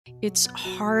It's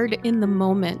hard in the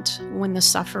moment when the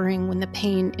suffering, when the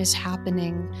pain is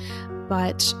happening.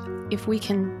 But if we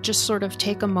can just sort of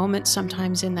take a moment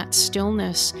sometimes in that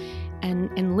stillness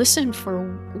and listen for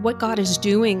what God is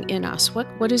doing in us,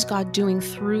 what is God doing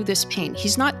through this pain?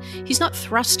 He's not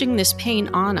thrusting this pain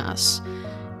on us.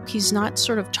 He's not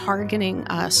sort of targeting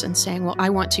us and saying, well, I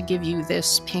want to give you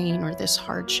this pain or this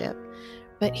hardship.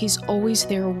 But he's always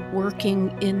there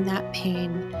working in that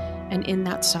pain and in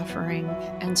that suffering.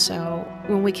 And so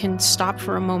when we can stop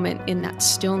for a moment in that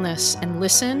stillness and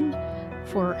listen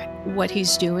for what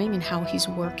he's doing and how he's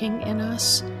working in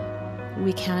us,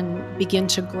 we can begin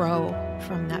to grow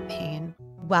from that pain.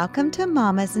 Welcome to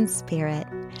Mamas in Spirit,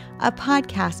 a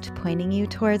podcast pointing you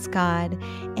towards God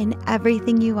in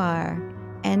everything you are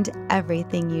and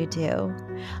everything you do.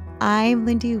 I'm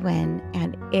Lindy Wynn,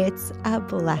 and it's a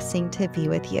blessing to be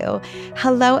with you.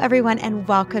 Hello, everyone, and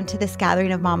welcome to this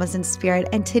gathering of Mamas in Spirit.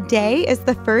 And today is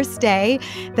the first day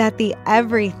that the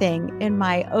everything in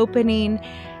my opening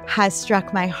has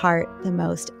struck my heart the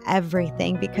most.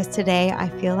 Everything, because today I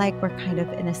feel like we're kind of,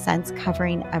 in a sense,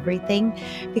 covering everything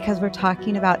because we're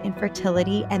talking about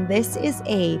infertility. And this is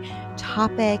a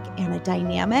topic and a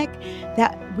dynamic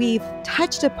that we've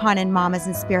touched upon in Mamas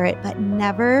in Spirit, but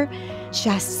never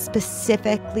just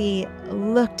specifically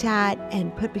looked at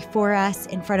and put before us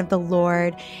in front of the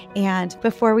Lord. And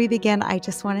before we begin, I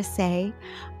just want to say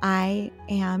I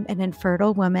am an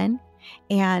infertile woman,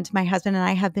 and my husband and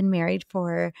I have been married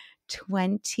for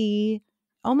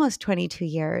almost 22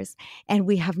 years, and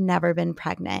we have never been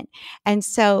pregnant. And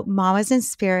so Mamas in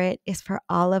Spirit is for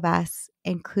all of us,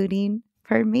 including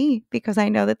for me, because I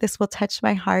know that this will touch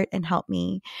my heart and help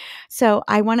me. So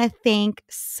I want to thank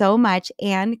so much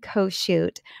Anne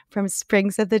Koshute from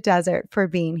Springs of the Desert for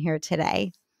being here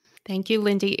today. Thank you,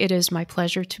 Lindy. It is my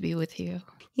pleasure to be with you.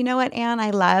 You know what, Anne, I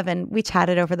love, and we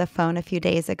chatted over the phone a few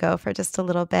days ago for just a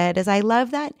little bit, is I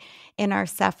love that in our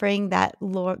suffering that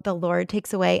the Lord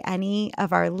takes away any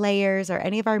of our layers or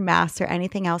any of our masks or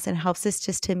anything else and helps us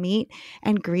just to meet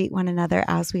and greet one another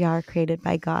as we are created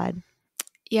by God.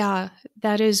 Yeah,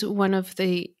 that is one of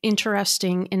the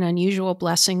interesting and unusual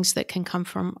blessings that can come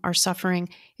from our suffering.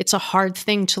 It's a hard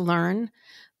thing to learn,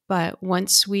 but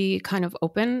once we kind of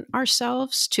open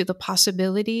ourselves to the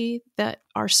possibility that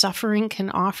our suffering can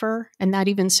offer, and that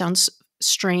even sounds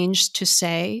strange to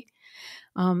say,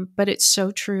 but it's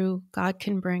so true. God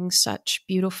can bring such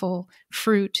beautiful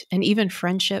fruit and even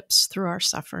friendships through our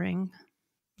suffering.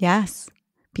 Yes.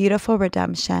 Beautiful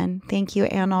redemption. Thank you,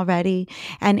 Anne, already.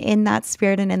 And in that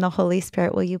spirit and in the Holy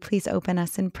Spirit, will you please open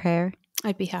us in prayer?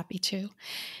 I'd be happy to.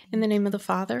 In the name of the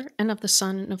Father, and of the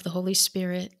Son, and of the Holy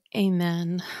Spirit,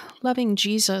 amen. Loving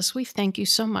Jesus, we thank you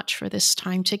so much for this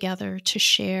time together to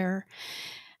share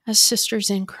as sisters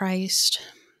in Christ.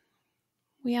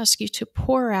 We ask you to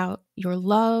pour out your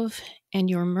love and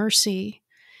your mercy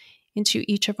into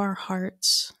each of our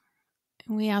hearts.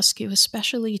 And we ask you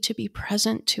especially to be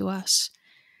present to us,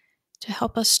 to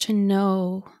help us to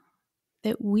know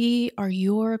that we are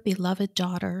your beloved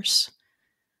daughters.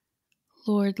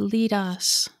 Lord, lead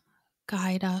us,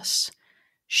 guide us,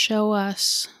 show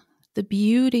us the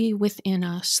beauty within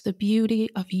us, the beauty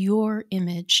of your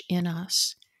image in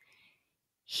us.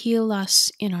 Heal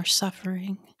us in our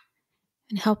suffering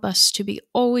and help us to be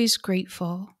always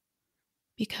grateful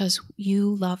because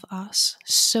you love us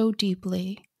so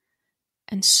deeply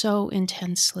and so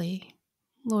intensely.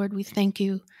 Lord, we thank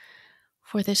you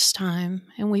for this time,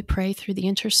 and we pray through the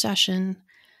intercession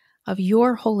of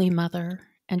your Holy Mother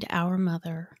and our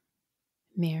Mother,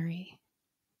 Mary.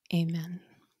 Amen.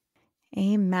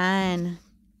 Amen.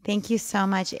 Thank you so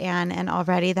much, Anne. And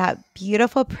already that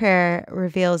beautiful prayer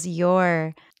reveals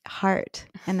your heart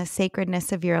and the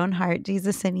sacredness of your own heart,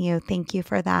 Jesus in you. Thank you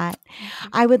for that.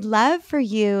 I would love for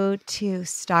you to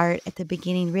start at the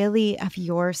beginning, really, of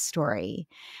your story,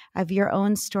 of your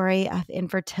own story of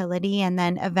infertility. And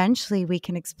then eventually we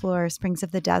can explore Springs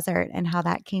of the Desert and how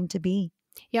that came to be.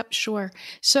 Yep, sure.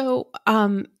 So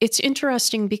it's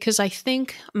interesting because I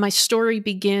think my story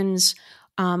begins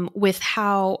with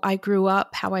how I grew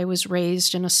up, how I was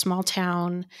raised in a small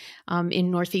town in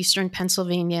northeastern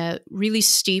Pennsylvania, really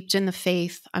steeped in the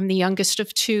faith. I'm the youngest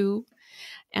of two,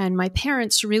 and my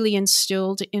parents really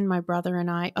instilled in my brother and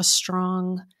I a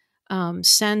strong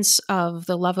sense of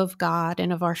the love of God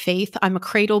and of our faith. I'm a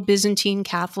cradle Byzantine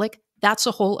Catholic. That's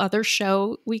a whole other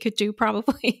show we could do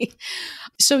probably.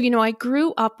 So, I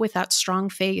grew up with that strong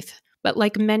faith, but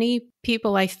like many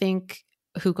people, I think,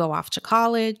 who go off to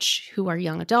college, who are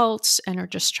young adults and are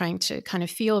just trying to kind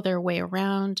of feel their way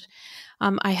around.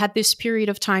 I had this period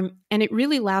of time, and it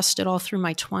really lasted all through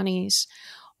my 20s,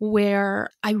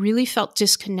 where I really felt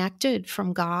disconnected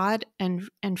from God and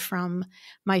from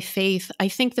my faith. I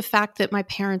think the fact that my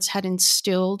parents had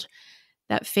instilled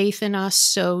that faith in us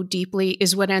so deeply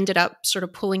is what ended up sort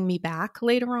of pulling me back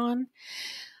later on.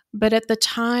 But at the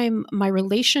time, my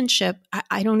relationship,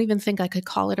 I don't even think I could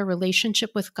call it a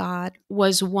relationship with God,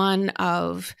 was one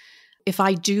of, if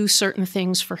I do certain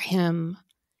things for Him,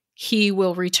 He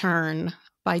will return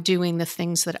by doing the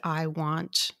things that I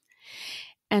want.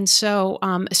 And so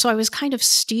I was kind of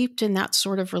steeped in that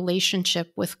sort of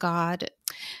relationship with God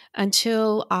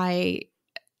until I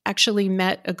actually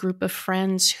met a group of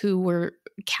friends who were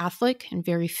Catholic and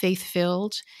very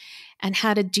faith-filled and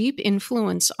had a deep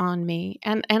influence on me.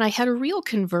 And I had a real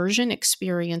conversion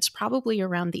experience probably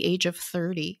around the age of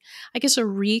 30. I guess a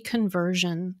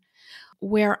reconversion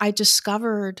where I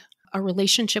discovered a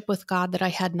relationship with God that I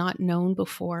had not known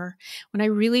before. When I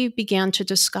really began to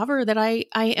discover that I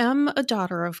am a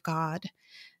daughter of God,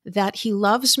 that He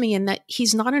loves me and that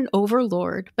He's not an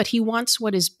overlord, but He wants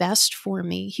what is best for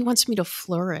me. He wants me to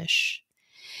flourish.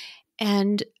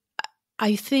 And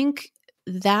I think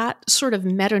that sort of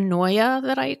metanoia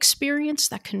that I experienced,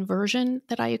 that conversion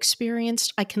that I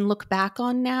experienced, I can look back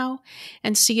on now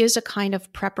and see as a kind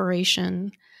of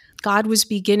preparation. God was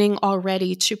beginning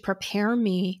already to prepare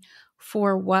me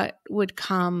for what would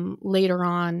come later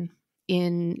on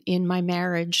in my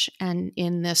marriage and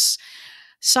in this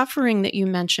suffering that you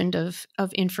mentioned of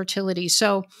infertility.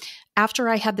 So after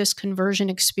I had this conversion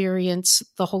experience,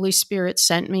 the Holy Spirit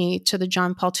sent me to the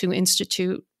John Paul II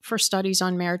Institute for Studies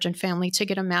on Marriage and Family to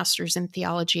get a master's in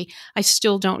theology. I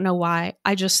still don't know why.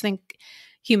 I just think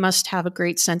He must have a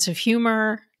great sense of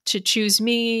humor to choose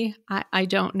me. I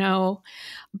don't know.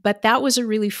 But that was a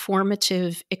really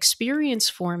formative experience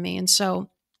for me. And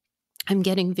so I'm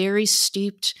getting very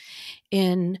steeped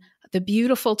in the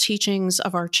beautiful teachings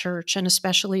of our church, and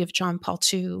especially of John Paul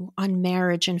II, on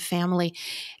marriage and family.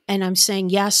 And I'm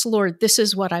saying, yes, Lord, this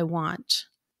is what I want.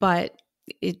 But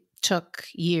it took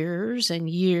years and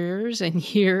years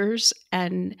and years,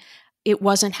 and it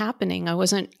wasn't happening. I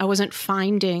wasn't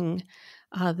finding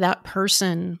that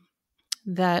person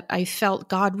that I felt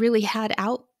God really had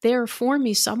out there for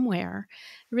me somewhere.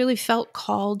 I really felt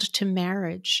called to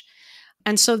marriage.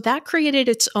 And so that created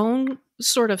its own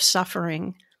sort of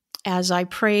suffering as I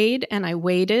prayed and I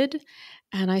waited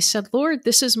and I said, Lord,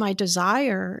 this is my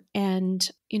desire. And,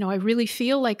 I really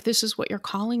feel like this is what you're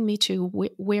calling me to.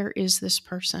 Where is this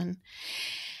person?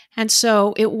 And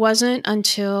so it wasn't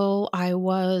until I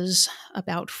was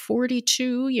about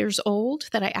 42 years old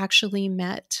that I actually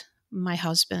met my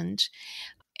husband.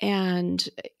 And,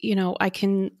 I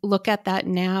can look at that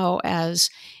now as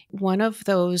one of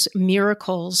those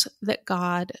miracles that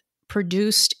God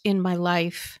produced in my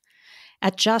life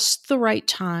at just the right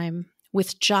time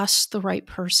with just the right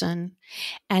person,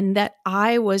 and that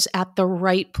I was at the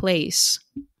right place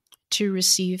to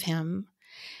receive Him.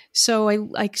 So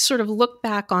I sort of look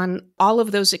back on all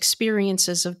of those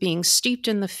experiences of being steeped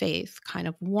in the faith, kind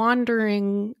of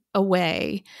wandering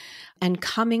away and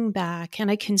coming back.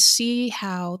 And I can see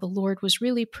how the Lord was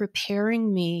really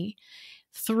preparing me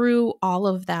through all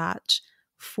of that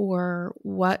for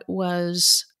what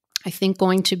was, I think,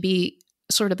 going to be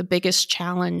sort of the biggest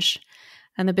challenge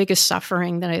and the biggest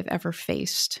suffering that I've ever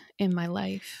faced in my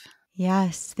life.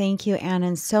 Yes, thank you, Anne.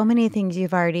 And so many things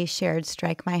you've already shared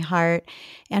strike my heart.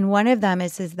 And one of them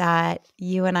is that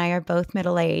you and I are both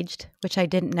middle-aged, which I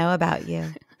didn't know about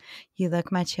you. You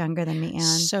look much younger than me, Anne.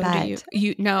 So do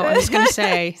you. No, I was going to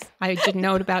say, I didn't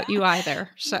know it about you either.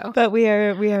 So, but we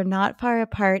are not far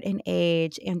apart in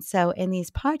age. And so in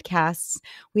these podcasts,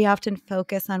 we often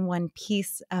focus on one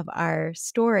piece of our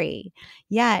story.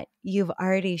 Yet you've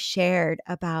already shared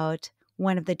about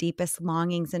one of the deepest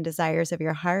longings and desires of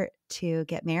your heart to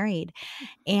get married.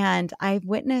 And I've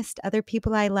witnessed other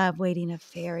people I love waiting a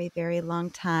very, very long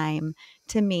time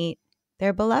to meet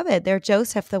their beloved, their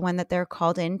Joseph, the one that they're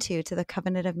called into, to the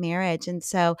covenant of marriage. And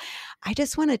so I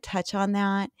just want to touch on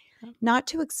that, not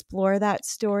to explore that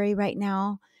story right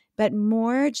now, but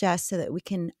more just so that we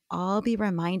can all be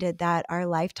reminded that our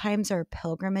lifetimes are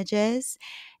pilgrimages,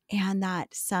 and that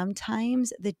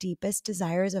sometimes the deepest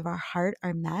desires of our heart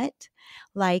are met,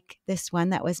 like this one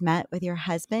that was met with your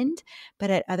husband. But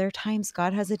at other times,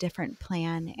 God has a different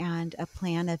plan, and a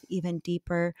plan of even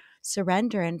deeper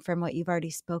surrender. And from what you've already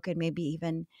spoken, maybe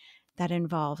even that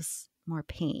involves more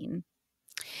pain.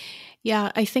 Yeah,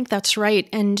 I think that's right.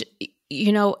 And,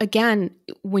 again,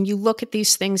 when you look at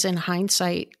these things in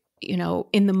hindsight,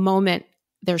 in the moment,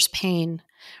 there's pain.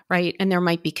 right? And there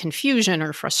might be confusion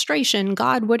or frustration.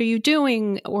 God, what are you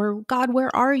doing? Or God,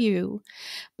 where are you?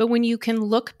 But when you can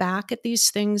look back at these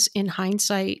things in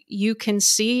hindsight, you can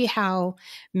see how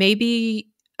maybe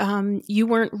you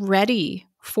weren't ready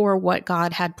for what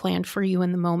God had planned for you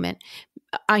in the moment.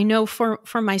 I know for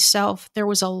myself, there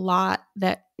was a lot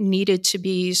that needed to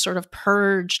be sort of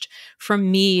purged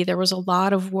from me. There was a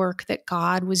lot of work that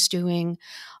God was doing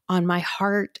on my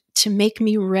heart to make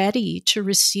me ready to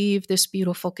receive this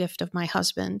beautiful gift of my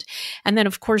husband. And then,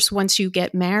 of course, once you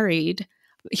get married,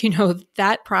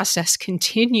 that process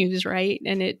continues, right?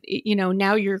 And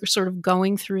now you're sort of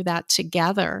going through that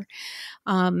together.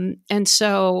 And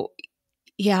so,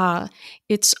 yeah,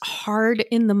 it's hard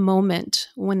in the moment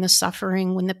when the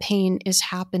suffering, when the pain is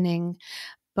happening.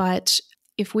 But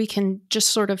if we can just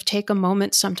sort of take a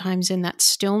moment sometimes in that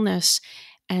stillness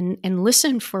and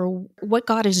listen for what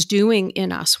God is doing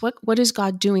in us, what is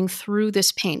God doing through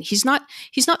this pain? He's not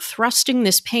thrusting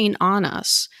this pain on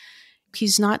us.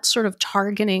 He's not sort of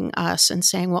targeting us and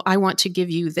saying, well, I want to give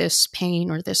you this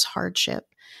pain or this hardship.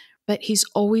 But he's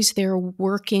always there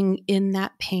working in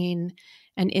that pain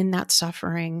and in that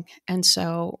suffering. And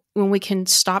so when we can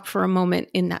stop for a moment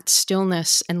in that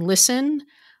stillness and listen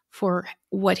for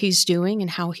what he's doing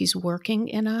and how he's working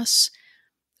in us,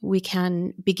 we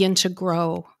can begin to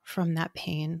grow from that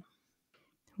pain.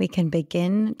 We can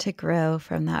begin to grow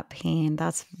from that pain.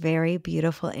 That's very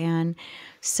beautiful, Anne.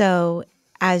 So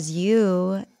as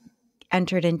you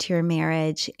entered into your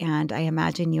marriage, and I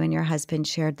imagine you and your husband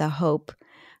shared the hope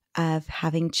of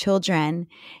having children,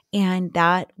 and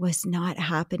that was not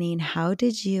happening, how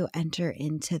did you enter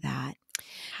into that?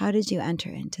 How did you enter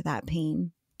into that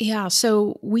pain? Yeah,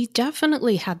 so we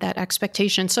definitely had that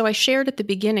expectation. So I shared at the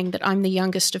beginning that I'm the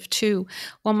youngest of two.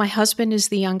 Well, my husband is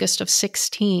the youngest of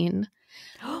 16.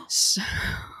 So,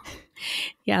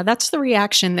 yeah, that's the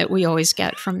reaction that we always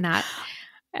get from that.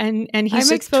 And he's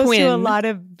I'm a exposed twin. to a lot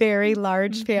of very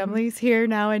large families here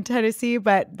now in Tennessee,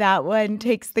 but that one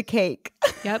takes the cake.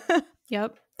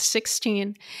 Yep.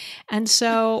 16. And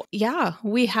so, yeah,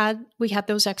 we had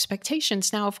those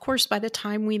expectations. Now, of course, by the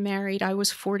time we married, I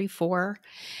was 44.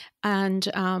 And,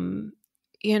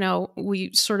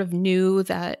 we sort of knew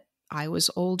that I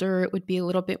was older. It would be a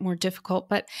little bit more difficult.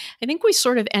 But I think we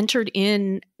sort of entered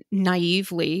in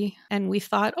naively and we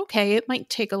thought, okay, it might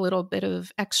take a little bit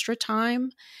of extra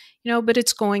time, but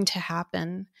it's going to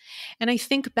happen. And I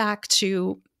think back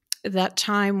to that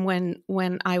time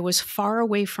when I was far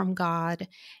away from God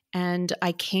and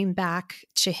I came back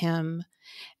to him,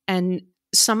 and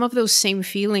some of those same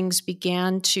feelings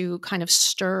began to kind of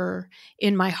stir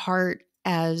in my heart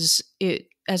as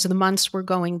the months were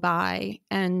going by.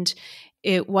 And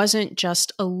it wasn't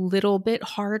just a little bit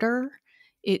harder.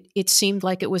 It seemed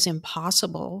like it was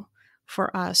impossible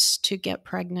for us to get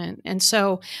pregnant. And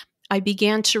so I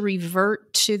began to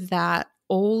revert to that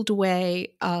old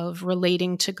way of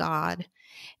relating to God.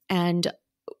 And,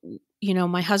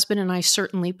 my husband and I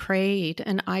certainly prayed,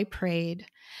 and I prayed,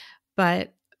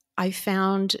 but I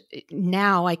found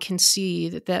now I can see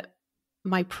that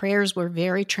my prayers were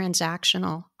very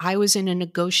transactional. I was in a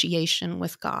negotiation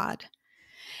with God.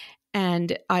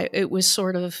 And it was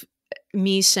sort of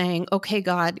me saying, okay,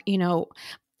 God,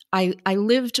 I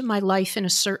lived my life in a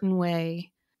certain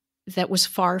way that was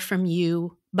far from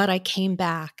you, but I came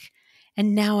back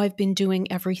and now I've been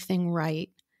doing everything right.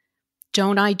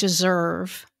 Don't I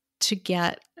deserve to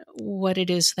get what it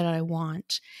is that I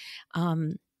want?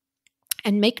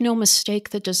 And make no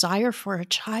mistake, the desire for a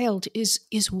child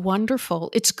is wonderful.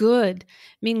 It's good.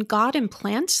 I mean, God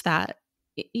implants that,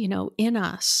 in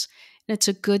us. And it's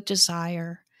a good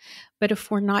desire. But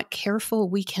if we're not careful,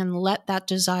 we can let that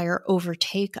desire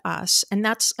overtake us. And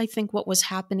that's, I think, what was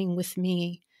happening with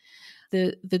me.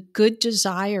 The good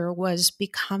desire was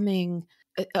becoming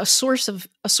a source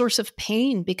of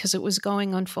pain because it was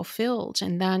going unfulfilled.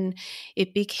 And then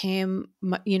it became,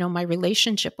 my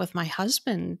relationship with my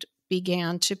husband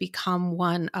began to become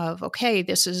one of, okay,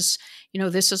 this is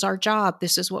our job.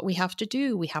 This is what we have to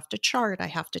do. We have to chart. I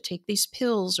have to take these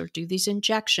pills or do these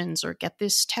injections or get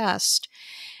this test.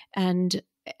 And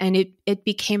it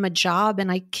became a job.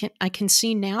 And I can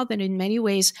see now that in many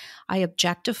ways I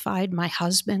objectified my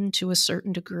husband to a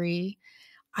certain degree.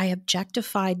 I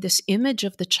objectified this image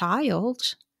of the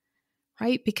child,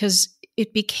 right? Because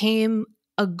it became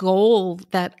a goal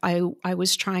that I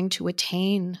was trying to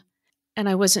attain. And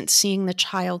I wasn't seeing the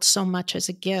child so much as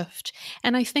a gift.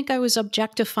 And I think I was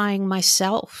objectifying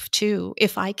myself too.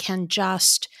 If I can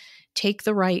just take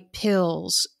the right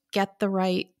pills, get the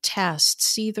right test,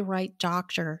 see the right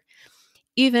doctor,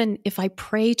 even if I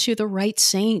pray to the right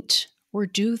saint or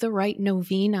do the right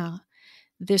novena,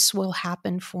 this will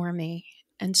happen for me.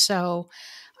 And so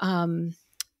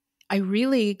I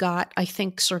really got, I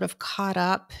think, sort of caught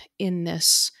up in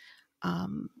this,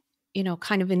 kind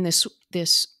of in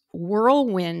this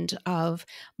whirlwind of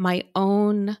my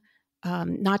own,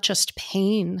 not just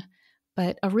pain,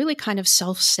 but a really kind of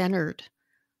self-centered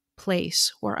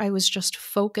place where I was just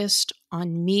focused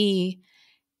on me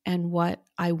and what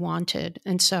I wanted.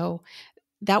 And so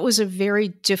that was a very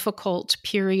difficult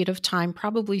period of time,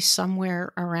 probably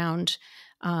somewhere around,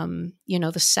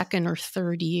 the second or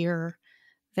third year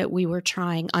that we were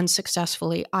trying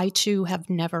unsuccessfully. I too have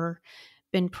never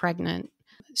been pregnant.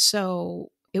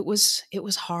 So it was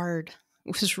hard.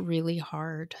 It was really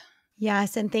hard.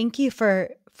 Yes, and thank you for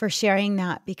sharing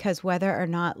that, because whether or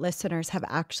not listeners have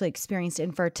actually experienced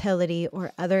infertility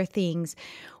or other things,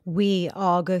 we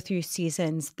all go through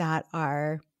seasons that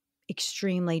are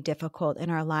extremely difficult in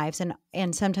our lives,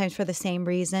 and sometimes for the same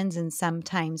reasons and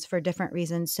sometimes for different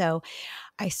reasons. So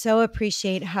I so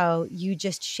appreciate how you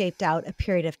just shaped out a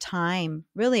period of time,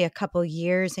 really a couple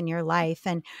years in your life.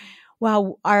 And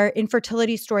wow, our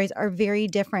infertility stories are very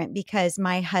different because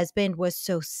my husband was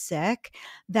so sick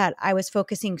that I was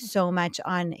focusing so much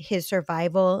on his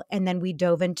survival. And then we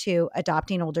dove into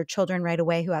adopting older children right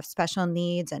away who have special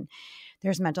needs, and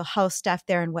there's mental health stuff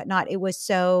there and whatnot. It was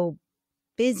so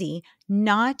busy,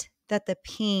 not that the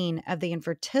pain of the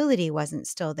infertility wasn't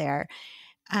still there.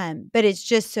 But it's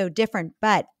just so different.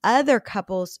 But other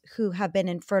couples who have been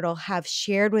infertile have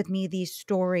shared with me these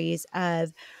stories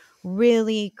of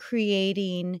really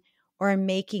creating or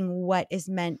making what is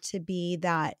meant to be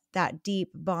that deep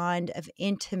bond of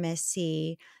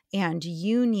intimacy and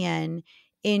union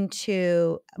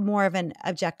into more of an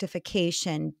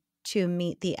objectification to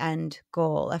meet the end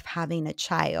goal of having a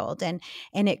child. And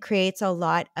it creates a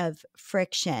lot of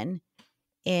friction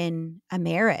in a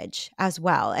marriage as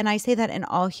well. And I say that in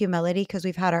all humility because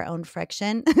we've had our own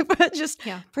friction, but just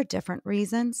for different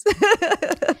reasons.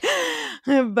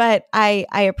 But I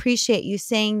appreciate you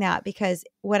saying that, because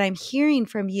what I'm hearing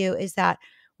from you is that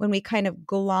when we kind of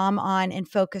glom on and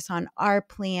focus on our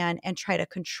plan and try to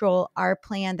control our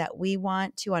plan that we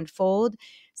want to unfold,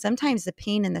 sometimes the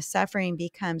pain and the suffering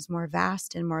becomes more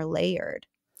vast and more layered.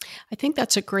 I think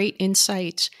that's a great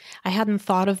insight. I hadn't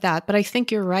thought of that, but I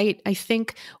think you're right. I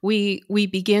think we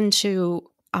begin to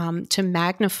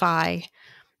magnify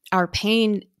our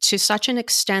pain to such an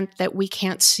extent that we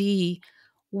can't see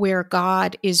where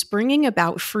God is bringing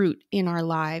about fruit in our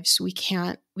lives. We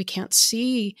can't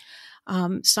see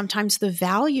sometimes the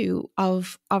value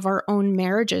of our own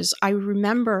marriages. I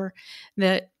remember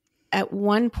that at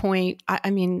one point,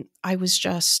 I was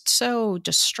just so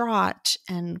distraught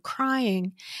and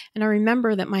crying. And I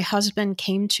remember that my husband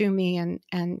came to me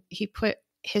and he put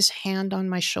his hand on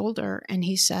my shoulder and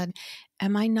he said,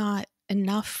 "Am I not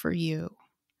enough for you?"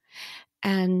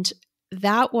 And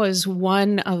that was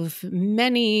one of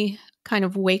many kind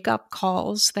of wake up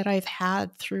calls that I've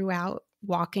had throughout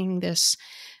walking this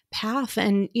path.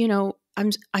 And,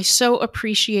 I so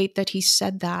appreciate that he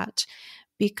said that,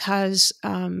 because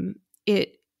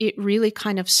it really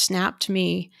kind of snapped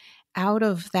me out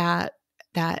of that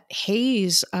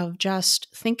haze of just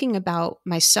thinking about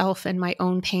myself and my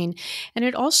own pain. And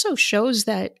it also shows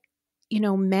that,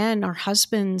 men, our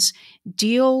husbands,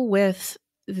 deal with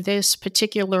this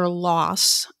particular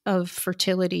loss of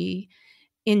fertility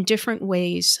in different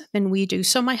ways than we do.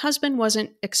 So my husband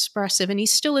wasn't expressive, and he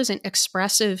still isn't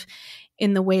expressive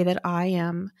in the way that I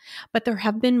am. But there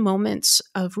have been moments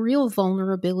of real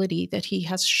vulnerability that he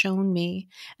has shown me,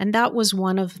 and that was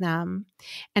one of them.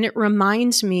 And it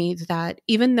reminds me that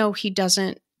even though he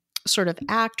doesn't sort of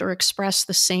act or express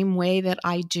the same way that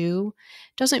I do,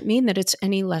 doesn't mean that it's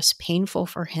any less painful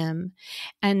for him.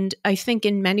 And I think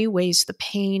in many ways, the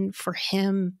pain for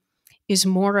him is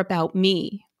more about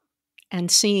me and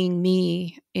seeing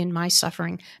me in my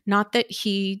suffering. Not that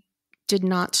he did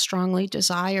not strongly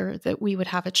desire that we would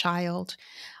have a child,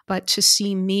 but to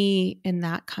see me in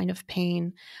that kind of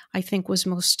pain, I think was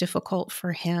most difficult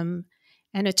for him.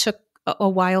 And it took a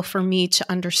while for me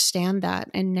to understand that.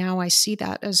 And now I see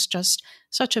that as just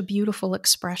such a beautiful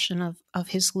expression of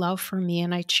his love for me.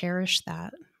 And I cherish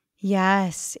that.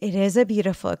 Yes, it is a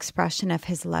beautiful expression of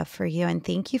his love for you. And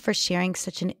thank you for sharing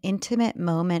such an intimate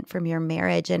moment from your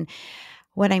marriage. And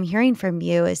what I'm hearing from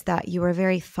you is that you were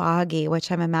very foggy,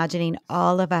 which I'm imagining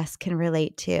all of us can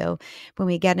relate to when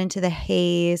we get into the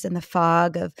haze and the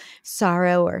fog of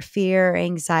sorrow or fear or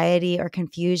anxiety or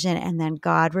confusion. And then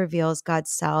God reveals God's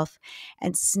self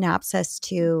and snaps us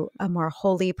to a more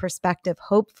holy perspective,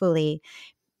 hopefully.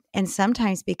 And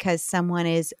sometimes because someone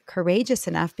is courageous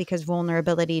enough, because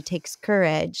vulnerability takes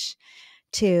courage,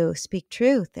 to speak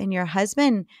truth. And your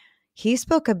husband, he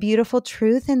spoke a beautiful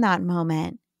truth in that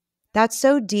moment. That's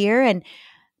so dear. And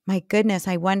my goodness,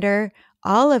 I wonder,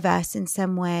 all of us in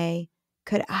some way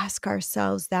could ask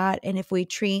ourselves that. And if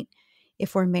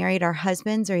we're married, our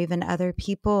husbands or even other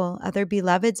people, other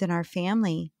beloveds in our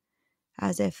family,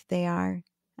 as if they are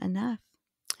enough.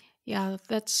 Yeah,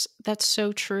 that's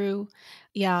so true.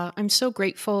 Yeah, I'm so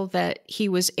grateful that he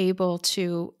was able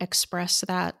to express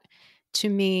that to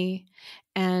me.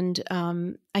 And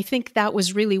I think that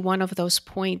was really one of those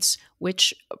points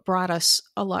which brought us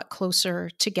a lot closer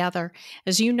together.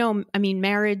 As you know, I mean,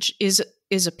 marriage is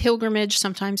a pilgrimage.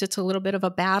 Sometimes it's a little bit of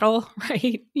a battle,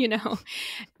 right?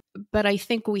 But I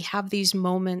think we have these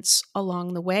moments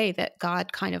along the way that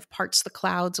God kind of parts the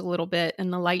clouds a little bit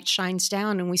and the light shines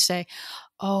down and we say,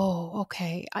 oh,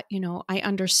 okay. I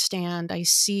understand. I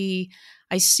see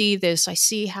this. I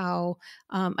see how,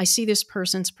 I see this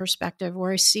person's perspective,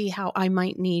 or I see how I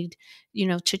might need,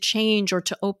 to change or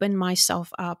to open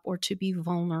myself up or to be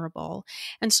vulnerable.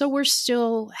 And so we're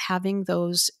still having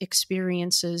those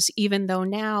experiences, even though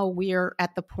now we're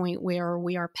at the point where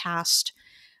we are past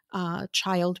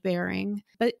childbearing,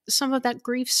 but some of that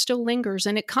grief still lingers,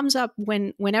 and it comes up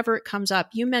whenever it comes up.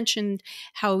 You mentioned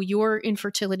how your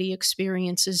infertility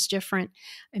experience is different.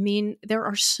 I mean, there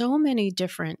are so many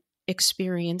different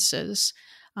experiences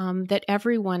that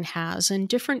everyone has, and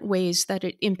different ways that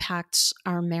it impacts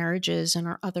our marriages and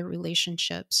our other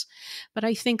relationships. But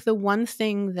I think the one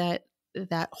thing that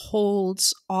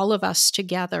holds all of us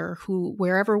together, who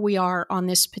wherever we are on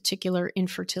this particular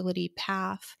infertility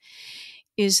path,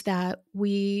 is that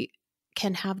we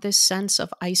can have this sense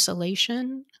of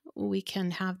isolation. We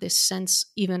can have this sense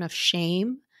even of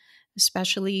shame,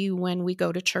 especially when we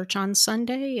go to church on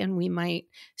Sunday and we might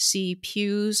see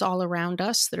pews all around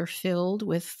us that are filled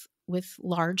with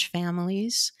large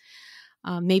families.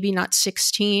 Maybe not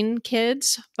 16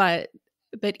 kids, but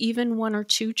even one or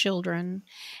two children.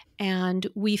 And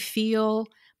we feel,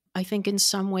 I think, in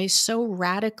some ways so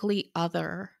radically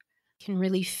other, can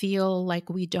really feel like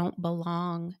we don't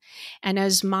belong. And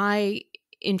as my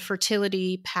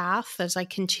infertility path, as I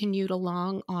continued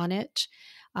along on it,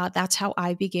 that's how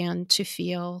I began to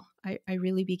feel. I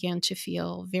really began to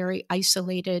feel very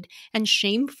isolated and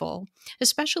shameful,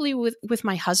 especially with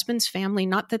my husband's family.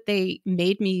 Not that they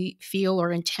made me feel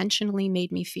or intentionally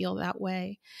made me feel that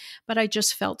way, but I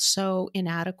just felt so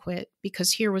inadequate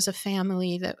because here was a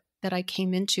family that I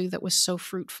came into that was so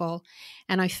fruitful,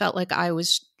 and I felt like I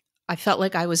was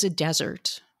a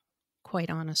desert,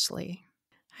 quite honestly.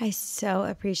 I so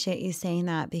appreciate you saying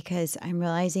that, because I'm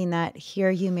realizing that here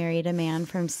you married a man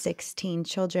from 16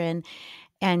 children.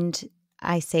 And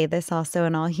I say this also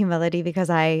in all humility because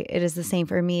it is the same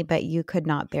for me, but you could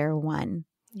not bear one.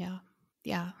 Yeah.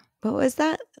 Yeah. What was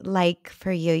that like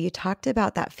for you? You talked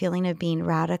about that feeling of being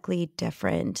radically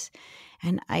different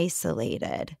and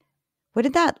isolated. What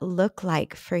did that look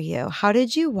like for you? How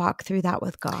did you walk through that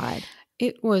with God?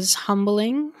 It was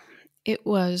humbling. It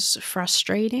was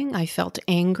frustrating. I felt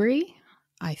angry.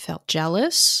 I felt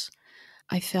jealous.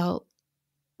 I felt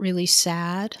really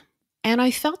sad. And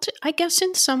I felt, I guess,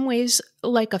 in some ways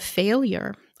like a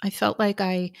failure. I felt like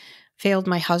I failed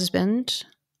my husband.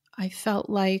 I felt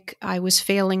like I was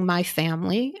failing my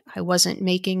family. I wasn't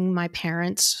making my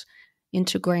parents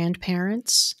into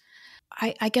grandparents.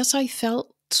 I guess I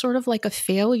felt sort of like a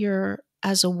failure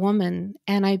as a woman.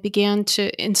 And I began to,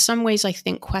 in some ways, I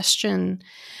think, question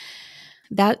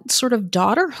that sort of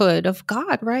daughterhood of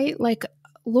God, right? Like,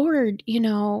 Lord,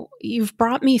 you've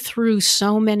brought me through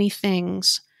so many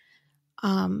things,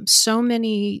 so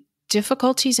many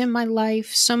difficulties in my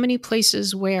life, so many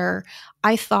places where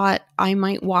I thought I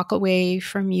might walk away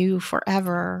from you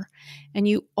forever. And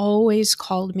you always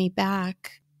called me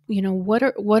back.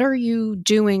 What are you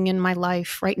doing in my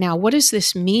life right now? What does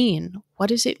this mean? What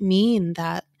does it mean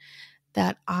that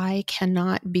I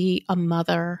cannot be a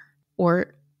mother,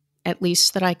 or at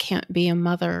least that I can't be a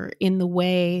mother in the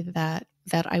way that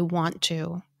I want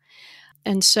to?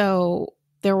 And so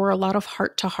there were a lot of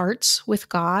heart-to-hearts with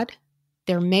God.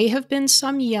 There may have been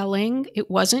some yelling.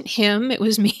 It wasn't him, it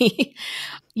was me.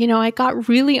 I got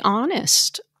really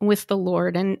honest with the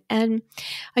Lord. And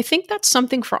I think that's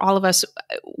something for all of us,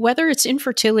 whether it's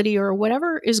infertility or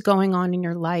whatever is going on in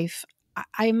your life.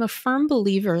 I'm a firm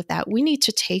believer that we need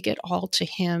to take it all to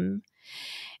him,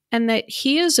 and that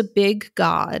he is a big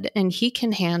God and he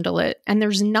can handle it. And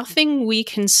there's nothing we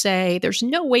can say. There's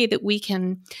no way that we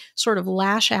can sort of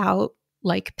lash out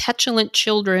like petulant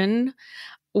children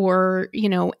or,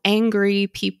 angry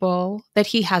people that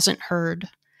he hasn't heard.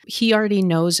 He already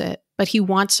knows it, but he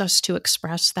wants us to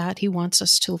express that. He wants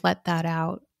us to let that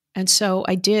out. And so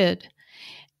I did.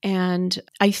 And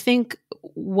I think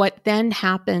what then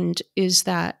happened is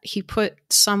that he put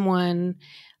someone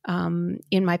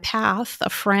in my path, a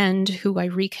friend who I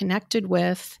reconnected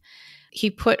with.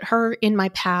 He put her in my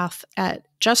path at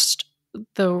just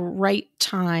the right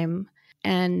time.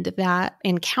 And that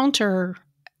encounter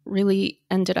really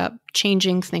ended up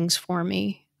changing things for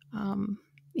me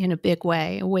in a big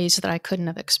way, ways that I couldn't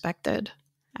have expected.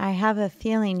 I have a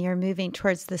feeling you're moving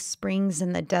towards the springs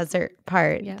and the desert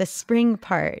part, Yes. the spring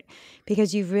part,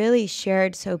 because you've really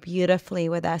shared so beautifully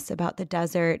with us about the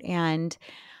desert. And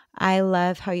I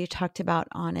love how you talked about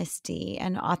honesty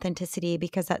and authenticity,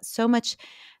 because that's so much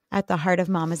at the heart of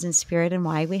Mamas in Spirit and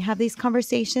why we have these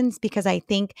conversations, because I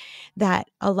think that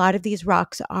a lot of these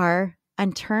rocks are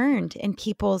unturned in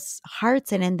people's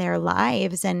hearts and in their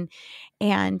lives. And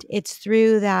it's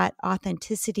through that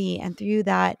authenticity and through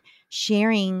that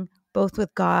sharing both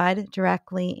with God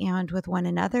directly and with one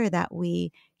another that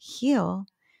we heal,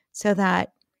 so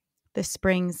that the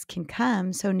springs can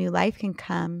come, so new life can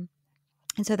come,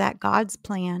 and so that God's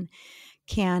plan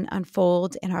can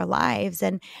unfold in our lives.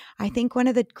 And I think one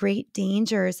of the great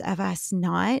dangers of us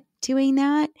not doing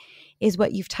that is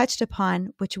what you've touched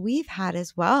upon, which we've had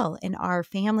as well in our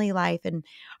family life and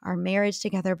our marriage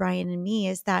together, Brian and me,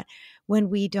 is that when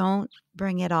we don't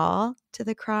bring it all to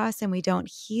the cross and we don't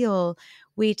heal,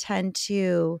 we tend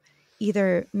to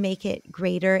either make it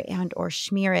greater and or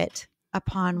smear it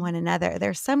upon one another.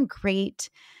 There's some great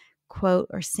quote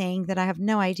or saying that I have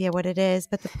no idea what it is,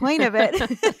 but the point of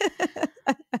it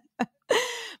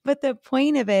but the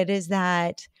point of it is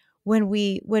that when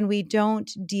we don't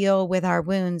deal with our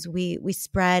wounds, we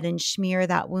spread and smear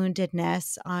that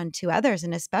woundedness onto others,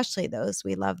 and especially those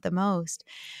we love the most.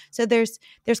 So there's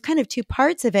kind of two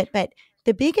parts of it, but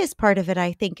the biggest part of it,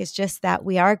 I think, is just that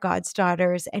we are God's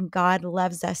daughters and God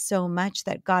loves us so much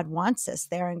that God wants us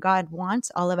there and God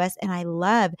wants all of us. And I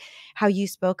love how you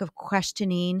spoke of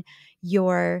questioning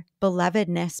your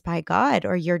belovedness by God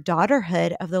or your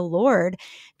daughterhood of the Lord,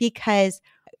 because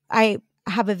I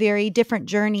have a very different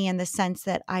journey in the sense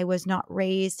that I was not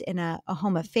raised in a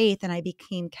home of faith and I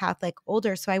became Catholic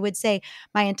older. So I would say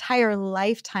my entire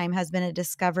lifetime has been a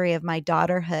discovery of my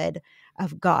daughterhood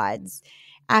of God's.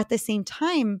 At the same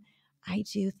time, I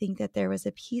do think that there was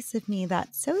a piece of me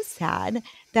that's so sad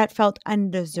that felt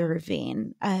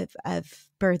undeserving of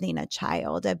birthing a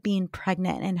child, of being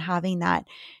pregnant and having that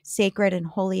sacred and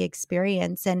holy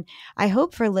experience. And I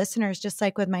hope for listeners, just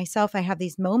like with myself, I have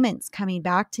these moments coming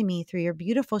back to me through your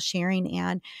beautiful sharing,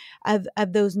 Anne, of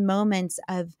those moments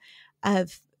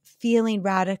of feeling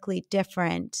radically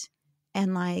different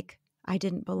and like I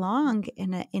didn't belong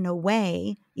in a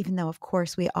way, even though of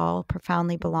course we all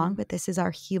profoundly belong, but this is our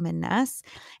humanness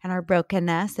and our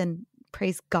brokenness, and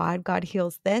praise God, God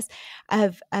heals this,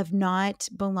 of not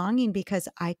belonging because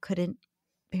I couldn't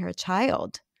bear a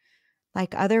child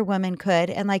like other women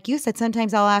could. And like you said,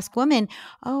 sometimes I'll ask women,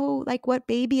 oh, like what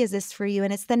baby is this for you?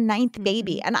 And it's the ninth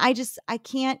baby. And I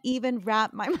can't even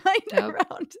wrap my mind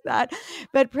around that,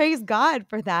 but praise God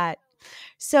for that.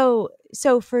 So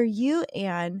for you,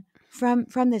 Anne,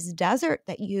 from this desert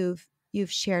that you've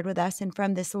shared with us and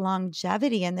from this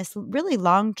longevity and this really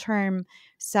long-term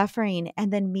suffering,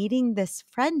 and then meeting this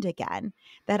friend again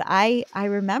that I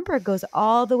remember goes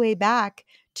all the way back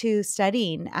to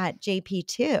studying at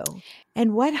JP2.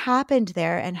 And what happened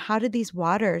there, and how did these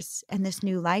waters and this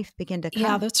new life begin to come?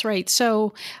 Yeah, that's right.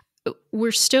 So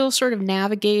we're still sort of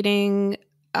navigating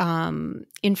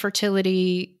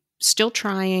infertility, still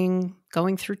trying,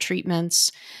 going through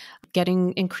treatments,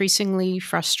 getting increasingly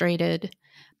frustrated.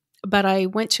 But I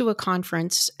went to a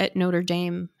conference at Notre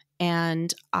Dame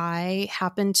and I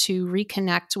happened to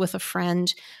reconnect with a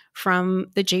friend from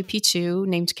the JP2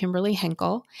 named Kimberly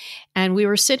Henkel. And we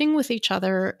were sitting with each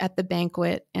other at the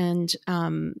banquet, and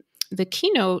the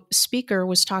keynote speaker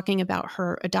was talking about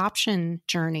her adoption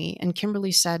journey. And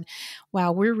Kimberly said,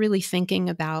 wow, we're really thinking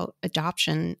about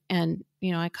adoption. And,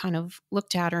 I kind of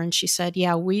looked at her and she said,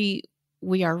 yeah, we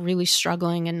are really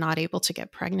struggling and not able to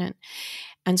get pregnant.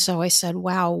 And so I said,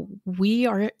 wow, we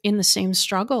are in the same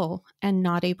struggle and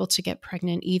not able to get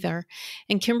pregnant either.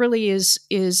 And Kimberly is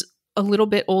a little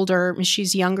bit older.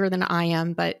 She's younger than I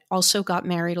am, but also got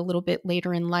married a little bit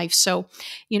later in life. So,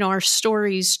 our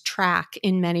stories track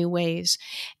in many ways.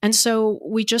 And so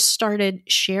we just started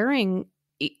sharing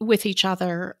with each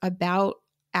other about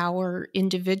our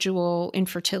individual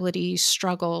infertility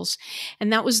struggles.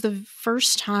 And that was the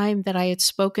first time that I had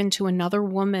spoken to another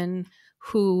woman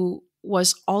who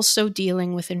was also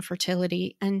dealing with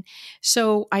infertility. And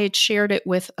so I had shared it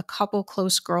with a couple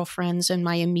close girlfriends and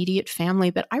my immediate family,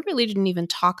 but I really didn't even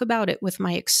talk about it with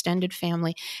my extended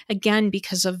family, again,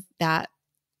 because of that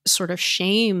sort of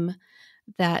shame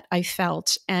that I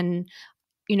felt. And,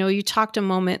 you talked a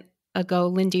moment ago,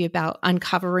 Lindy, about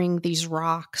uncovering these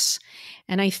rocks.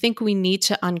 And I think we need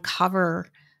to uncover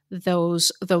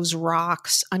those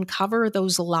rocks, uncover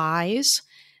those lies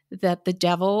that the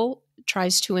devil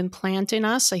tries to implant in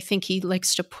us. I think he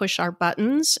likes to push our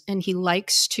buttons, and he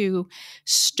likes to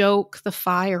stoke the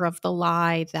fire of the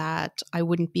lie that I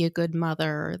wouldn't be a good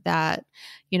mother, that,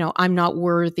 I'm not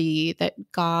worthy,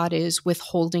 that God is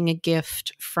withholding a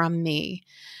gift from me.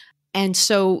 And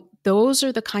so those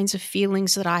are the kinds of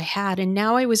feelings that I had. And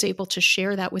now I was able to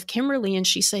share that with Kimberly. And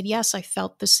she said, yes, I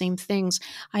felt the same things.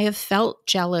 I have felt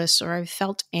jealous, or I've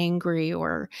felt angry,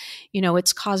 or,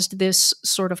 it's caused this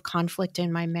sort of conflict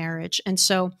in my marriage. And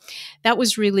so that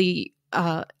was really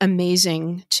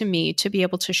amazing to me to be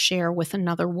able to share with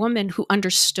another woman who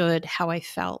understood how I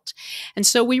felt. And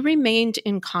so we remained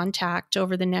in contact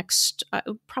over the next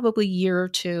probably year or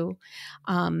two.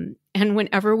 And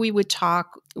whenever we would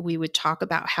talk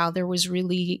about how there was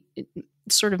really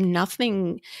sort of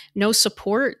nothing, no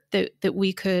support that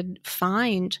we could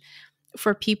find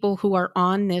for people who are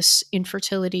on this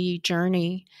infertility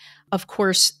journey. Of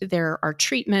course, there are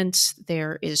treatments,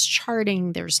 there is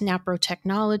charting, there's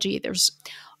naprotechnology, there's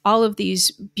all of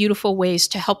these beautiful ways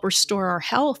to help restore our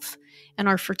health and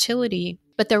our fertility.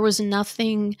 But there was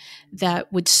nothing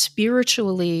that would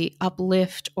spiritually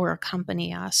uplift or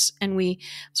accompany us. And we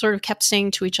sort of kept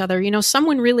saying to each other,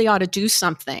 someone really ought to do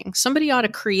something. Somebody ought to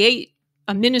create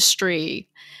a ministry.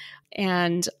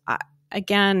 And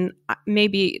again,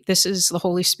 maybe this is the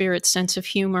Holy Spirit's sense of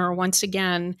humor. Once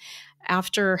again,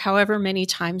 after however many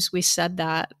times we said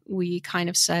that, we kind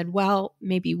of said, well,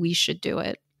 maybe we should do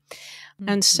it. Mm-hmm.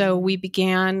 And so we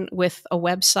began with a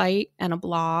website and a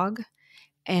blog.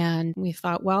 And we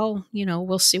thought, well,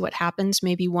 we'll see what happens.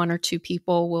 Maybe one or two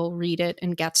people will read it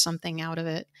and get something out of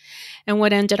it. And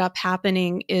what ended up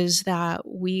happening is that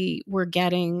we were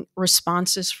getting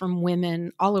responses from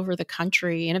women all over the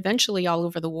country and eventually all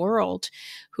over the world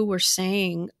who were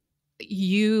saying,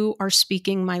 you are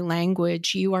speaking my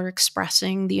language. You are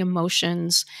expressing the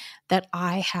emotions that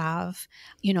I have.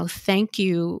 Thank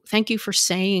you. Thank you for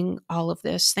saying all of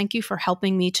this. Thank you for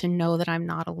helping me to know that I'm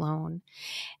not alone.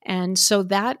 And so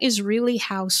that is really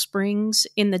how Springs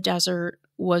in the Desert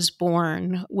was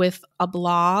born, with a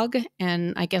blog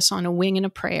and I guess on a wing and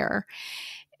a prayer.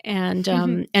 And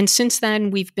and since then,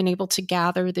 we've been able to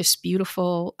gather this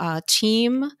beautiful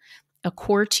team, a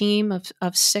core team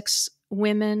of 6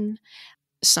 women,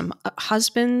 some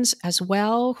husbands as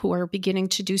well, who are beginning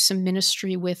to do some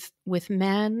ministry with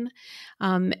men,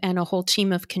 and a whole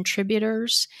team of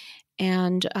contributors.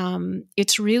 And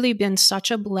it's really been such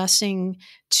a blessing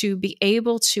to be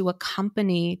able to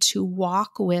accompany, to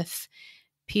walk with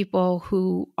people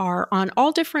who are on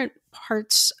all different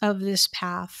parts of this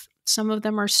path. Some of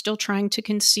them are still trying to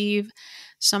conceive.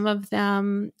 Some of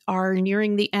them are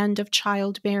nearing the end of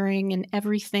childbearing, and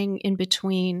everything in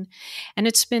between. And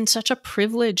it's been such a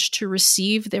privilege to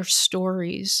receive their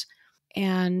stories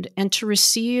and to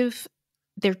receive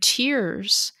their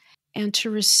tears and to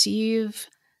receive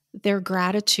their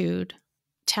gratitude,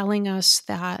 telling us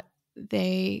that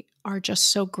they are just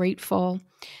so grateful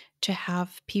to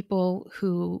have people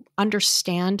who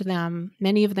understand them.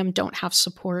 Many of them don't have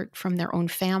support from their own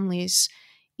families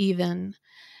even.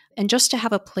 And just to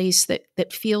have a place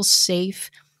that feels safe,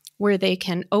 where they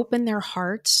can open their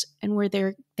hearts and where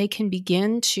they can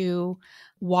begin to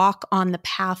walk on the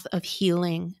path of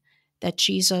healing that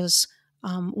Jesus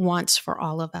wants for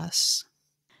all of us.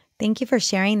 Thank you for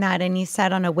sharing that. And you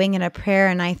said on a wing and a prayer,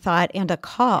 and I thought, and a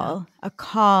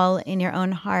call in your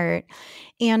own heart.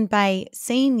 And by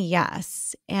saying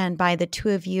yes, and by the two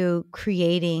of you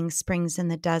creating Springs in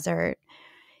the Desert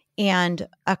and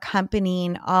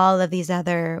accompanying all of these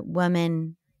other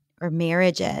women or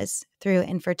marriages through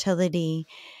infertility,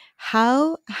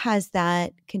 how has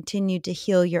that continued to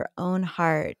heal your own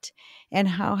heart? And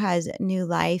how has new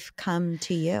life come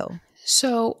to you?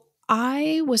 So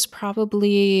I was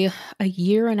probably a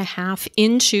year and a half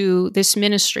into this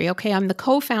ministry. Okay, I'm the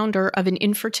co-founder of an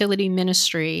infertility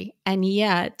ministry, and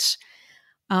yet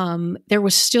there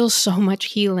was still so much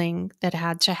healing that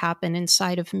had to happen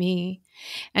inside of me.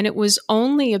 And it was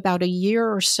only about a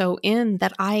year or so in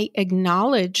that I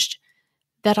acknowledged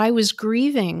that I was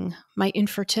grieving my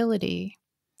infertility,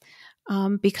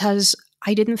 because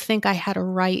I didn't think I had a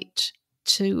right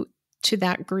to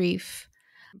that grief.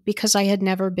 Because I had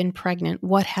never been pregnant,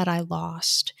 what had I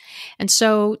lost? And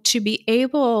so to be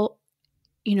able,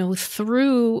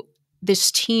 through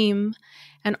this team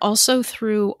and also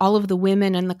through all of the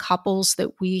women and the couples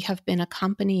that we have been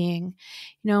accompanying,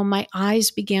 my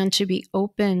eyes began to be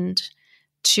opened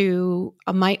to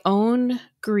my own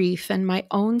grief and my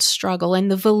own struggle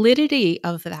and the validity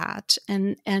of that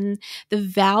and the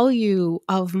value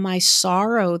of my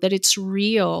sorrow, that it's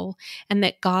real and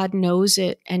that God knows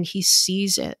it and he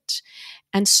sees it.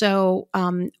 And so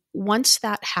once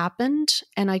that happened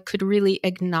and I could really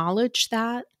acknowledge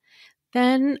that,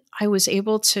 then I was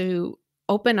able to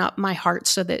open up my heart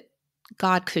so that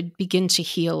God could begin to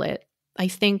heal it. I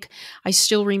think I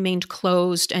still remained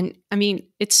closed. And I mean,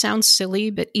 it sounds silly,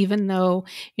 but even though,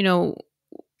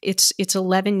 it's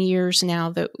 11 years now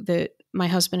that my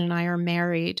husband and I are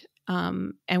married,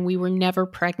 and we were never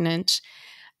pregnant.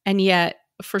 And yet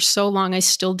for so long, I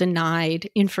still denied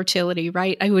infertility,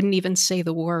 right? I wouldn't even say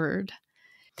the word.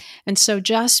 And so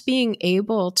just being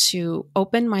able to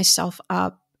open myself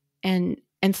up and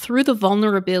through the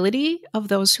vulnerability of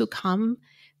those who come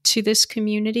to this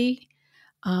community,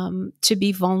 to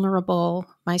be vulnerable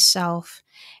myself.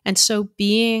 And so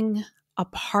being a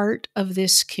part of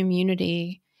this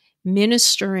community,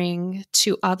 ministering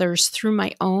to others through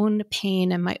my own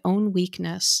pain and my own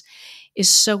weakness is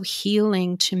so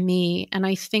healing to me. And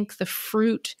I think the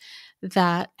fruit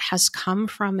that has come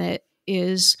from it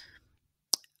is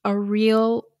a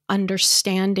real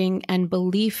understanding and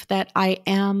belief that I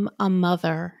am a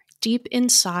mother. Deep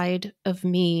inside of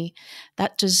me,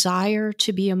 that desire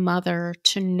to be a mother,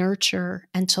 to nurture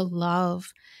and to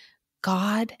love,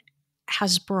 God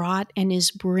has brought and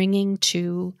is bringing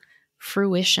to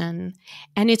fruition.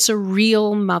 And it's a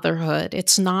real motherhood.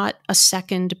 It's not a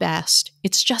second best.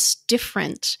 It's just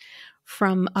different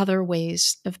from other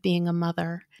ways of being a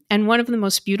mother. And one of the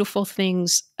most beautiful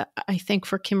things, I think,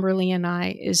 for Kimberly and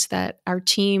I is that our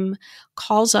team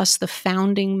calls us the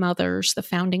founding mothers, the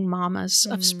founding mamas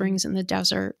of Springs in the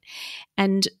Desert.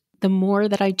 And the more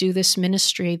that I do this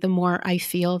ministry, the more I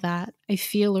feel that. I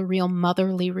feel a real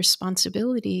motherly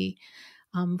responsibility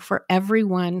for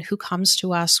everyone who comes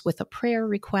to us with a prayer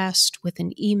request, with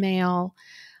an email,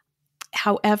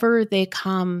 however they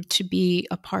come to be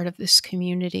a part of this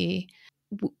community.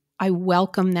 I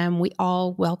welcome them. We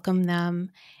all welcome them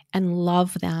and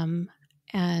love them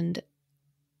and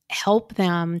help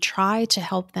them, try to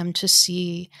help them to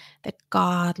see that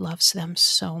God loves them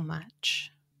so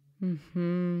much.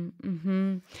 Mm-hmm,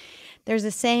 mm-hmm. There's a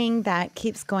saying that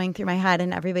keeps going through my head,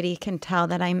 and everybody can tell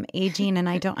that I'm aging and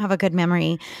I don't have a good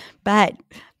memory. But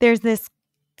there's this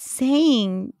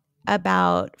saying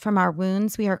about from our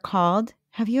wounds we are called.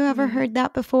 Have you ever heard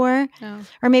that before? No.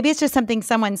 Or maybe it's just something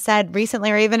someone said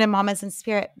recently or even in Mamas in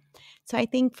Spirit. So I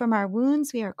think from our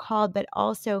wounds we are called, but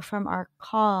also from our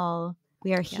call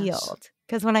we are healed.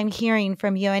 Because what I'm hearing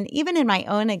from you, and even in my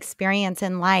own experience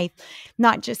in life,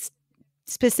 not just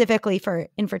specifically for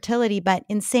infertility, but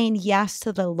in saying yes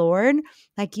to the Lord,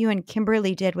 like you and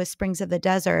Kimberly did with Springs of the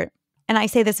Desert. And I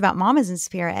say this about Mamas in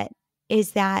Spirit,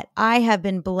 is that I have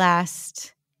been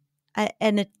blessed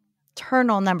an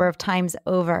eternal number of times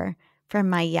over from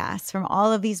my yes, from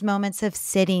all of these moments of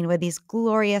sitting with these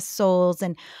glorious souls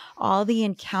and all the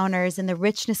encounters and the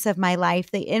richness of my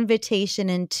life, the invitation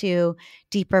into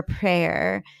deeper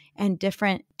prayer and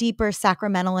deeper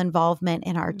sacramental involvement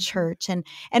in our church and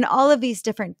all of these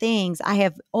different things. I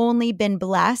have only been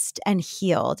blessed and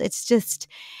healed. It's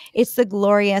the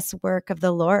glorious work of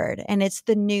the Lord. And it's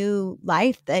the new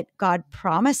life that God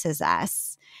promises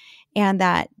us and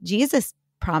that Jesus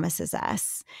promises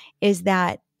us, is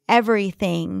that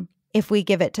everything, if we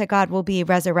give it to God, will be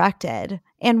resurrected.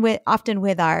 And often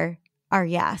with our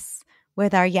yes.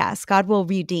 With our yes, God will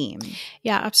redeem.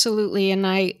 Yeah, absolutely. And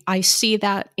I see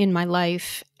that in my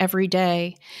life every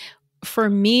day. For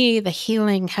me, the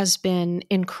healing has been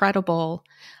incredible,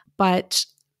 but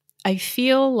I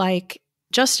feel like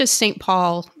just as St.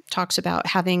 Paul talks about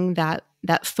having that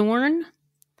thorn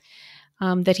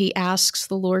that he asks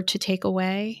the Lord to take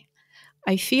away,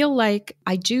 I feel like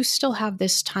I do still have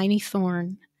this tiny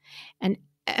thorn, and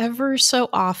ever so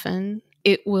often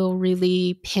it will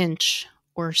really pinch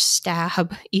or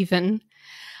stab even.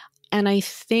 And I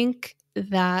think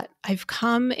that I've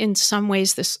come in some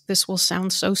ways, this will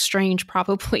sound so strange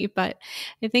probably, but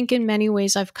I think in many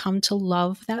ways I've come to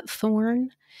love that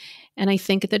thorn. And I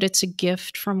think that it's a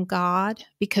gift from God,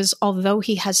 because although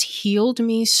he has healed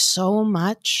me so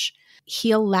much,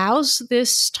 he allows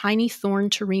this tiny thorn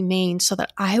to remain so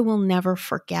that I will never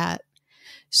forget.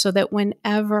 So that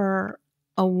whenever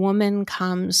a woman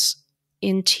comes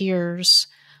in tears,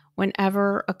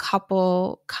 whenever a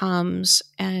couple comes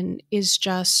and is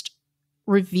just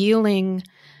revealing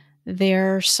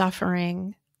their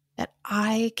suffering, that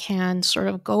I can sort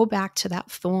of go back to that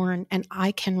thorn and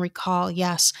I can recall,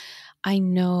 yes, I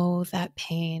know that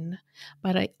pain,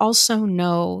 but I also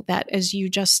know that, as you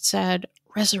just said,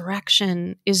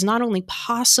 resurrection is not only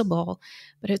possible,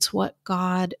 but it's what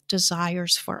God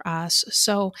desires for us.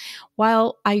 So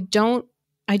while I don't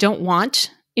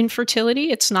want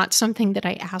infertility, it's not something that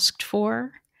I asked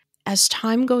for. As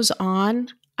time goes on,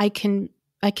 I can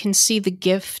see the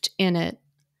gift in it.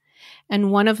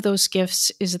 And one of those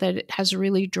gifts is that it has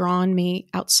really drawn me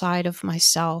outside of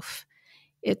myself.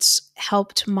 It's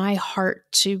helped my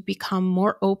heart to become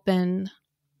more open,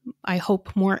 I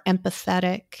hope more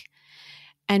empathetic,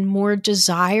 and more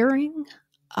desiring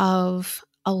of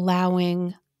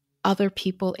allowing other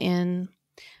people in,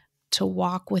 to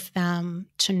walk with them,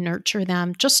 to nurture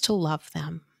them, just to love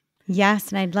them. Yes,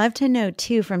 and I'd love to know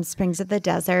too, from Springs of the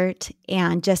Desert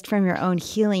and just from your own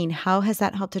healing, how has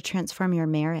that helped to transform your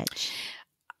marriage?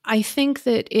 I think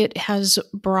that it has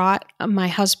brought my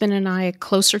husband and I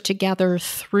closer together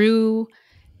through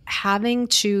having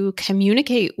to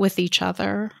communicate with each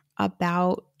other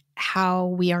about how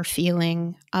we are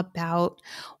feeling, about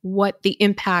what the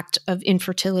impact of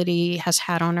infertility has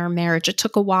had on our marriage. It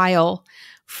took a while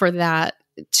for that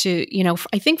to,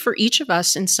 I think for each of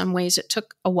us, in some ways, it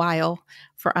took a while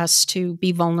for us to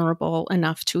be vulnerable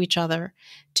enough to each other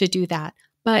to do that.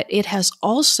 But it has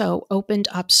also opened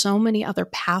up so many other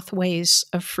pathways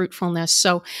of fruitfulness.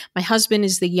 So my husband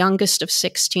is the youngest of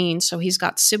 16, so he's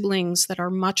got siblings that are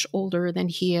much older than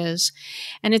he is.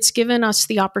 And it's given us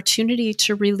the opportunity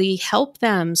to really help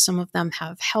them. Some of them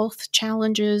have health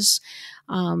challenges,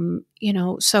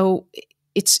 so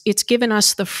it's given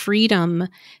us the freedom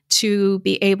to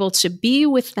be able to be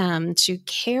with them, to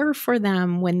care for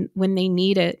them when they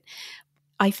need it.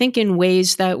 I think in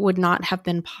ways that would not have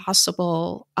been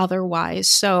possible otherwise.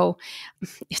 So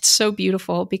it's so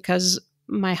beautiful because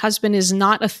my husband is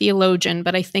not a theologian,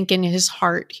 but I think in his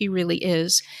heart he really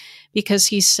is, because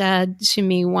he said to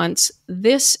me once,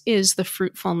 "This is the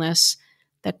fruitfulness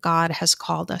that God has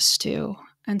called us to."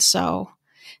 And so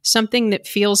something that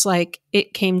feels like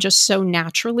it came just so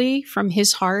naturally from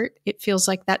his heart. It feels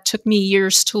like that took me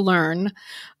years to learn.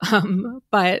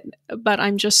 But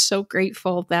I'm just so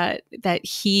grateful that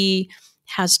he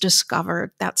has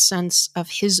discovered that sense of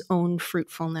his own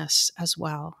fruitfulness as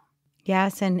well.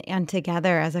 Yes, and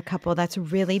together as a couple, that's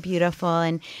really beautiful.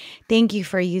 And thank you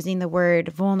for using the word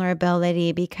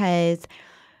vulnerability, because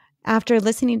after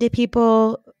listening to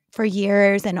people for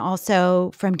years and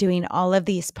also from doing all of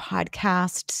these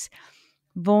podcasts,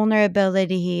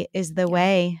 vulnerability is the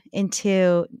way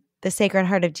into the Sacred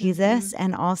Heart of Jesus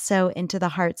and also into the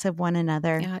hearts of one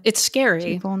another. Yeah, it's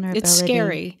scary. It's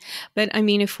scary. But I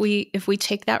mean, if we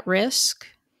take that risk,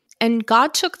 and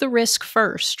God took the risk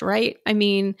first, right? I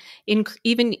mean, in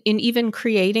even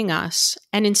creating us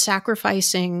and in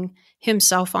sacrificing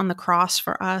himself on the cross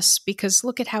for us, because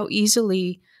look at how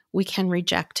easily we can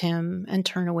reject him and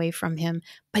turn away from him.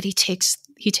 But he takes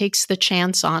the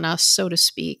chance on us, so to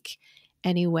speak,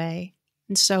 anyway.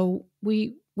 And so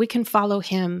we can follow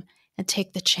him and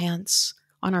take the chance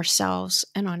on ourselves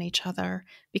and on each other,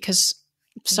 because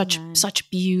such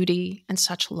beauty and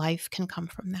such life can come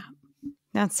from that.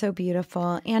 That's so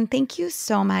beautiful. And thank you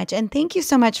so much. And thank you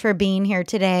so much for being here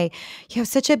today. You have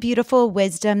such a beautiful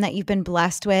wisdom that you've been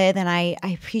blessed with. And I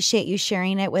appreciate you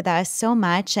sharing it with us so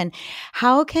much. And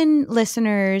how can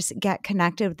listeners get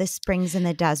connected with the Springs in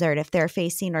the Desert if they're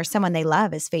facing, or someone they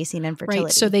love is facing infertility?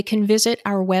 Right. So they can visit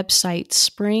our website,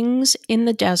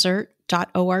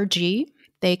 springsinthedesert.org.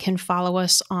 They can follow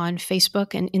us on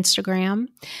Facebook and Instagram.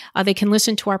 They can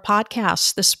listen to our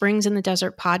podcast, the Springs in the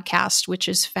Desert podcast, which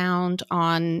is found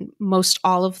on most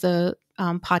all of the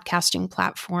podcasting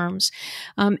platforms.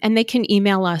 And they can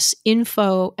email us,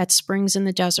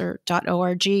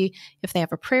 info@springsinthedesert.org, if they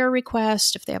have a prayer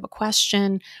request, if they have a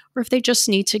question, or if they just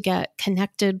need to get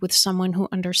connected with someone who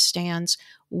understands.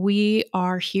 We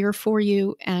are here for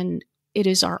you, and it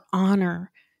is our honor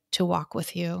to walk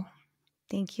with you.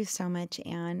 Thank you so much,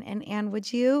 Anne. And Anne,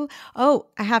 would you, I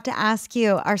have to ask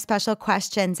you our special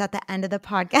questions at the end of the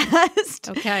podcast.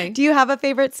 Okay. Do you have a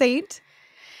favorite saint?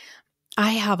 I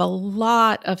have a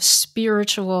lot of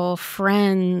spiritual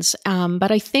friends,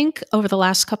 but I think over the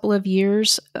last couple of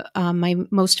years, my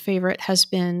most favorite has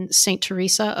been Saint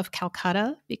Teresa of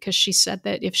Calcutta, because she said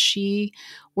that if she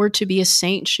were to be a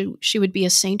saint, she would be a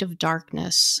saint of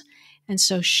darkness. And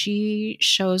so she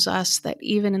shows us that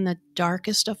even in the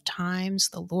darkest of times,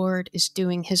 the Lord is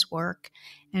doing his work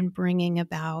and bringing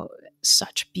about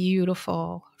such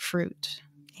beautiful fruit.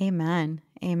 Amen.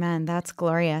 Amen. That's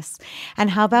glorious. And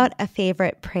how about a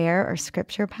favorite prayer or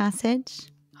scripture passage?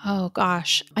 Oh,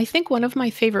 gosh. I think one of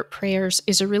my favorite prayers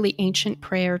is a really ancient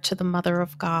prayer to the Mother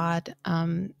of God.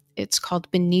 It's called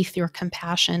Beneath Your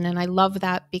Compassion. And I love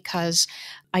that because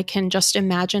I can just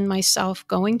imagine myself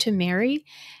going to Mary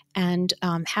and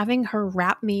having her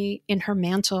wrap me in her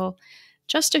mantle,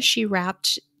 just as she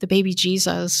wrapped the baby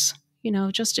Jesus,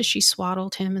 just as she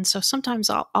swaddled him. And so sometimes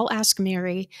I'll ask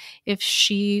Mary if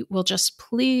she will just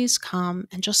please come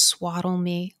and just swaddle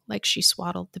me like she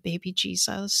swaddled the baby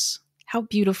Jesus. How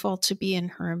beautiful to be in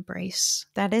her embrace.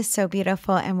 That is so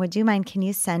beautiful. And would you mind, can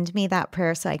you send me that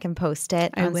prayer so I can post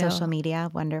it on will. social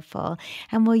media? Wonderful.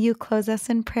 And will you close us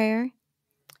in prayer?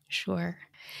 Sure.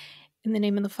 In the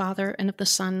name of the Father, and of the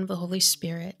Son, and of the Holy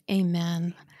Spirit.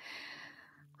 Amen.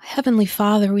 Heavenly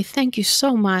Father, we thank you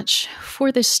so much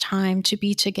for this time to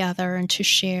be together and to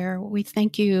share. We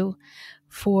thank you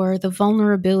for the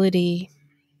vulnerability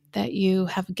that you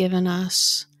have given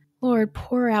us. Lord,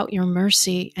 pour out your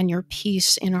mercy and your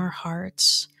peace in our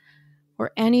hearts.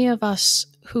 For any of us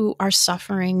who are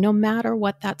suffering, no matter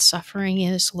what that suffering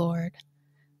is, Lord,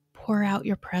 pour out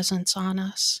your presence on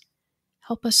us.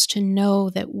 Help us to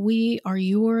know that we are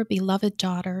your beloved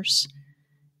daughters,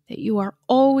 that you are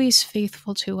always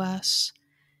faithful to us,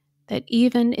 that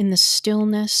even in the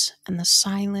stillness and the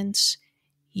silence,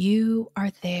 you are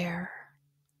there,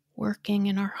 working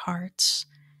in our hearts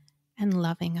and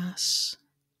loving us.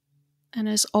 And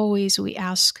as always, we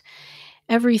ask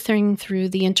everything through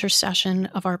the intercession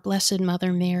of our Blessed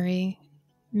Mother Mary.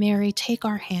 Mary, take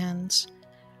our hands,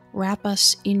 wrap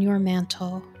us in your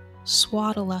mantle,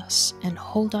 swaddle us, and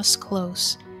hold us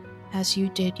close as you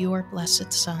did your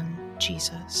blessed Son,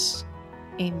 Jesus.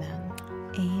 Amen.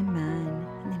 Amen.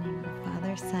 In the name of the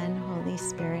Father, Son, Holy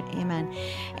Spirit. Amen.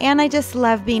 And I just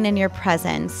love being in your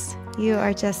presence. You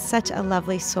are just such a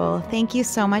lovely soul. Thank you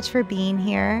so much for being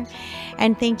here.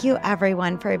 And thank you,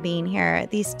 everyone, for being here.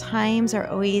 These times are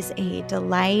always a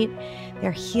delight.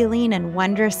 They're healing and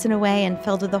wondrous in a way and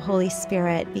filled with the Holy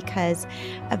Spirit because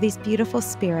of these beautiful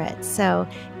spirits. So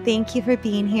thank you for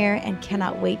being here and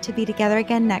cannot wait to be together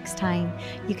again next time.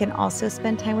 You can also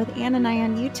spend time with Ann and I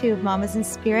on YouTube. Mamas in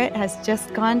Spirit has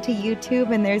just gone to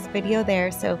YouTube and there's video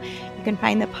there. So you can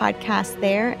find the podcast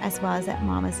there as well as at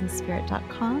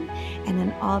mamasinspirit.com and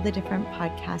in all the different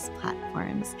podcast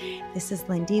platforms. This is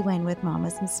Lindy Wen with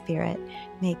Mamas in Spirit.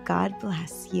 May God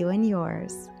bless you and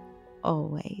yours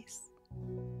always.